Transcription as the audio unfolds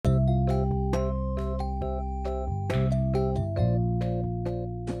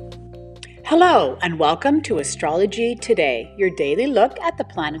Hello, and welcome to Astrology Today, your daily look at the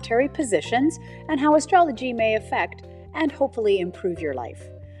planetary positions and how astrology may affect and hopefully improve your life.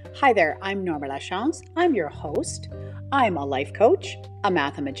 Hi there, I'm Norma Lachance. I'm your host. I'm a life coach, a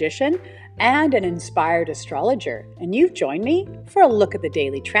mathematician, and an inspired astrologer. And you've joined me for a look at the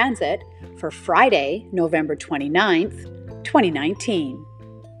daily transit for Friday, November 29th, 2019.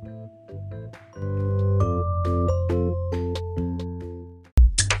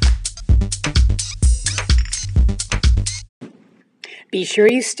 Be sure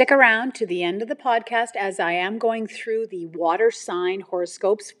you stick around to the end of the podcast as I am going through the water sign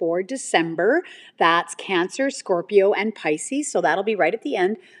horoscopes for December. That's Cancer, Scorpio, and Pisces. So that'll be right at the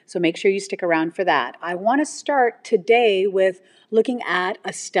end. So make sure you stick around for that. I want to start today with looking at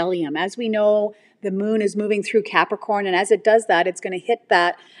a stellium. As we know, the moon is moving through Capricorn, and as it does that, it's going to hit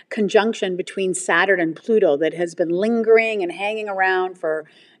that conjunction between Saturn and Pluto that has been lingering and hanging around for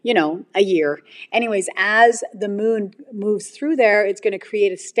a year. Anyways, as the moon moves through there, it's going to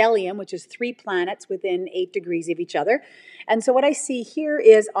create a stellium, which is 3 planets within 8 degrees of each other. And so what I see here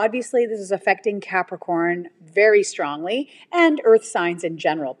is, obviously, this is affecting Capricorn very strongly and earth signs in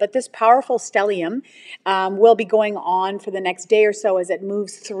general. But this powerful stellium will be going on for the next day or so as it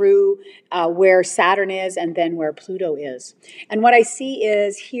moves through where Saturn is and then where Pluto is. And what I see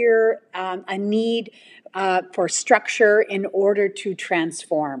is here a need for structure in order to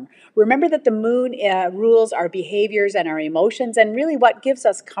transform. Remember that the moon rules our behaviors and our emotions and really what gives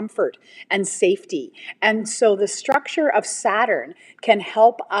us comfort and safety. And so the structure of Saturn can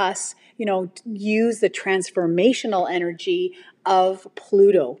help us, use the transformational energy of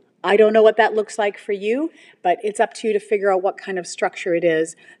Pluto. I don't know what that looks like for you, but it's up to you to figure out what kind of structure it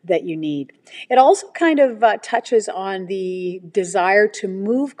is that you need. It also kind of touches on the desire to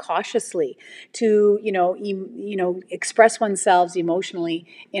move cautiously, to express oneself emotionally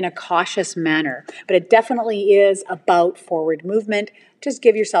in a cautious manner. But it definitely is about forward movement. Just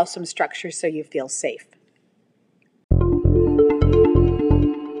give yourself some structure so you feel safe.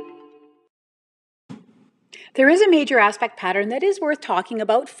 There is a major aspect pattern that is worth talking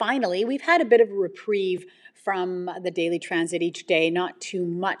about. Finally, we've had a bit of a reprieve from the daily transit each day, not too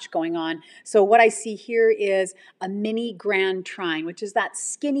much going on. So what I see here is a mini grand trine, which is that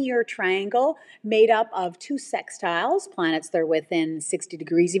skinnier triangle made up of 2 sextiles, planets that are within 60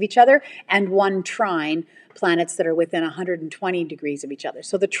 degrees of each other, and 1 trine, planets that are within 120 degrees of each other.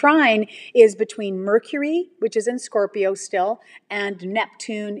 So the trine is between Mercury, which is in Scorpio still, and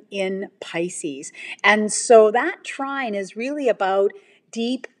Neptune in Pisces. And so that trine is really about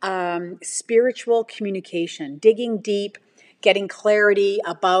deep spiritual communication, digging deep, getting clarity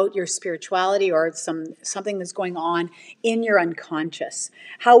about your spirituality or something that's going on in your unconscious.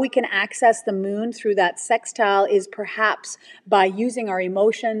 How we can access the moon through that sextile is perhaps by using our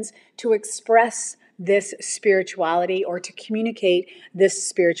emotions to express this spirituality or to communicate this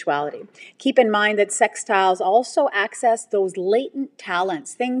spirituality. Keep in mind that sextiles also access those latent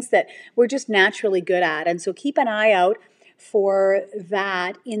talents, things that we're just naturally good at. And so keep an eye out for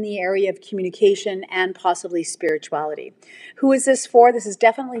that in the area of communication and possibly spirituality. Who is this for? This is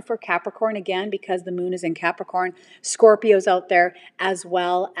definitely for Capricorn again, because the moon is in Capricorn. Scorpio's out there as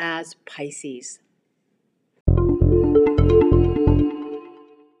well as Pisces.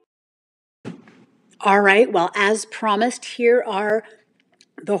 All right, well, as promised, here are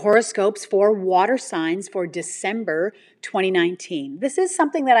the horoscopes for water signs for December 2019. This is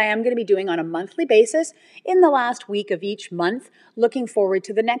something that I am going to be doing on a monthly basis in the last week of each month. Looking forward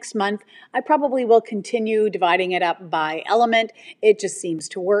to the next month. I probably will continue dividing it up by element. It just seems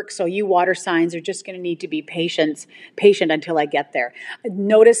to work. So you water signs are just going to need to be patient until I get there.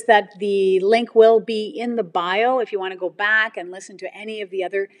 Notice that the link will be in the bio if you want to go back and listen to any of the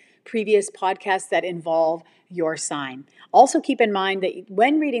other previous podcasts that involve your sign. Also keep in mind that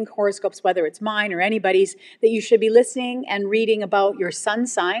when reading horoscopes, whether it's mine or anybody's, that you should be listening and reading about your sun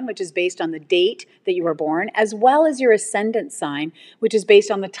sign, which is based on the date that you were born, as well as your ascendant sign, which is based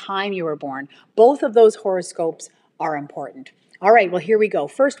on the time you were born. Both of those horoscopes are important. All right, well, here we go.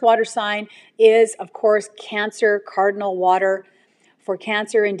 First water sign is, of course, Cancer, cardinal water. For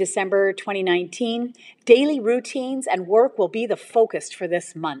Cancer in December 2019, daily routines and work will be the focus for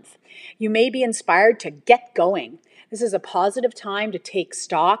this month. You may be inspired to get going. This is a positive time to take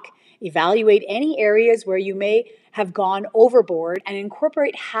stock, evaluate any areas where you may have gone overboard, and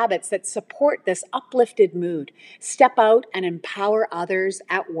incorporate habits that support this uplifted mood. Step out and empower others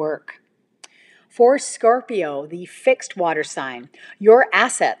at work. For Scorpio, the fixed water sign, your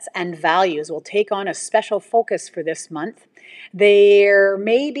assets and values will take on a special focus for this month. There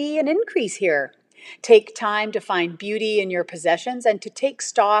may be an increase here Take time to find beauty in your possessions and to take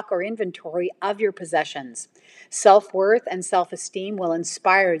stock or inventory of your possessions. Self-worth and self-esteem will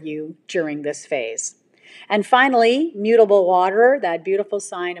inspire you during this phase. And finally, mutable water, that beautiful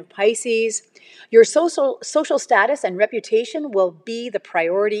sign of Pisces. Your social status and reputation will be the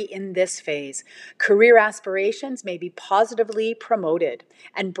priority in this phase. Career aspirations may be positively promoted,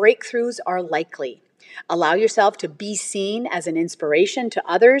 and breakthroughs are likely. Allow yourself to be seen as an inspiration to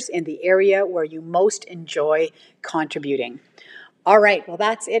others in the area where you most enjoy contributing. All right, well,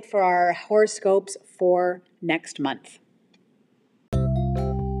 that's it for our horoscopes for next month.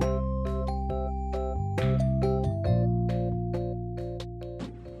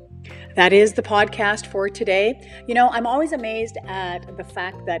 That is the podcast for today. You know, I'm always amazed at the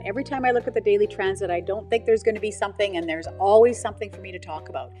fact that every time I look at the daily transit, I don't think there's going to be something, and there's always something for me to talk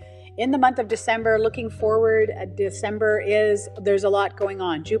about. In the month of December, looking forward, there's a lot going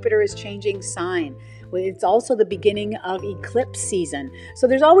on. Jupiter is changing sign. It's also the beginning of eclipse season. So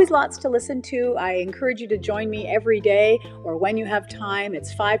there's always lots to listen to. I encourage you to join me every day or when you have time.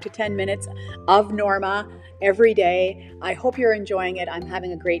 It's 5 to 10 minutes of Norma every day. I hope you're enjoying it. I'm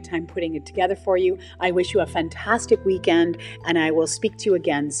having a great time putting it together for you. I wish you a fantastic weekend, and I will speak to you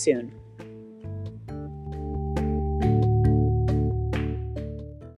again soon.